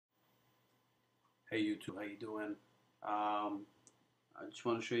Hey YouTube, how you doing? I just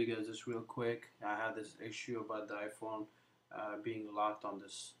want to show you guys this real quick. I had this issue about the iPhone being locked on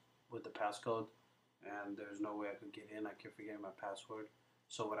this with the passcode, and there's no way I could get in. I kept forgetting my password.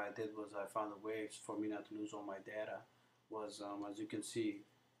 So what I did was I found a way for me not to lose all my data. Was as you can see,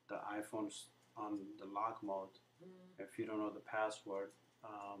 the iPhone's on the lock mode. If you don't know the password,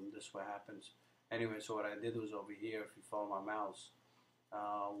 this is what happens. Anyway, so what I did was over here, if you follow my mouse,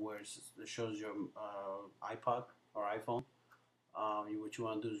 where it shows your iPod or iPhone. What you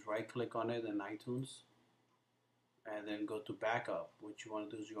want to do is right click on it in iTunes and then go to backup. What you want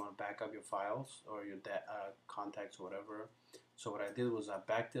to do is you want to back up your files or your contacts or whatever. So what I did was I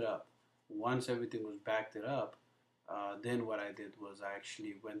backed it up. Once everything was backed it up, then what I did was I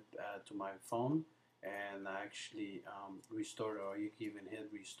actually went to my phone and I actually restored it, or you can even hit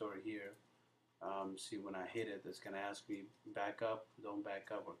restore here. See, when I hit it, it's going to ask me back up, don't back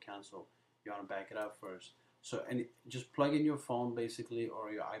up, or cancel. You want to back it up first. So just plug in your phone basically,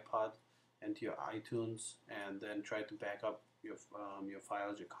 or your iPod into your iTunes, and then try to back up your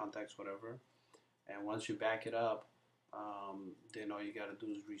files, your contacts, whatever. And once you back it up, then all you got to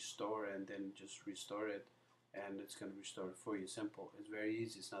do is restore, and then just restore it, and it's going to restore it for you. Simple. It's very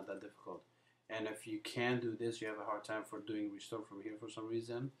easy. It's not that difficult. And if you can't do this, you have a hard time for doing restore from here for some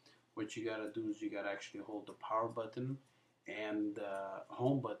reason, what you gotta do is you gotta actually hold the power button and the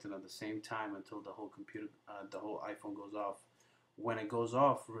home button at the same time until the whole computer, the whole iPhone goes off. When it goes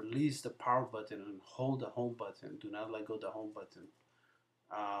off, release the power button and hold the home button. Do not let go of the home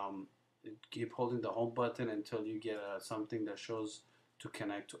button. Keep holding the home button until you get something that shows to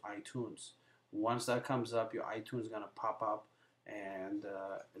connect to iTunes. Once that comes up, your iTunes is gonna pop up and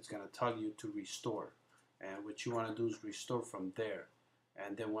it's gonna tell you to restore. And what you want to do is restore from there.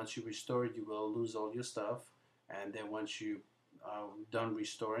 And then once you restore it, you will lose all your stuff. And then once you done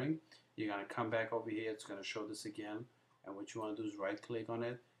restoring, you're going to come back over here. It's going to show this again. And what you want to do is right click on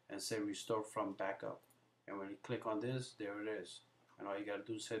it and say restore from backup. And when you click on this, there it is. And all you got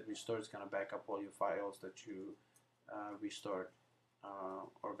to do is hit restore. It's going to back up all your files that you restored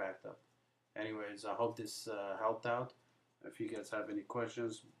or backed up. Anyways, I hope this helped out. If you guys have any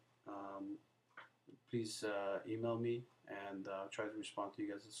questions, please email me, and I'll try to respond to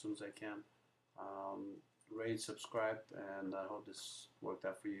you guys as soon as I can. Rate, subscribe, and I hope this worked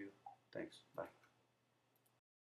out for you. Thanks. Bye.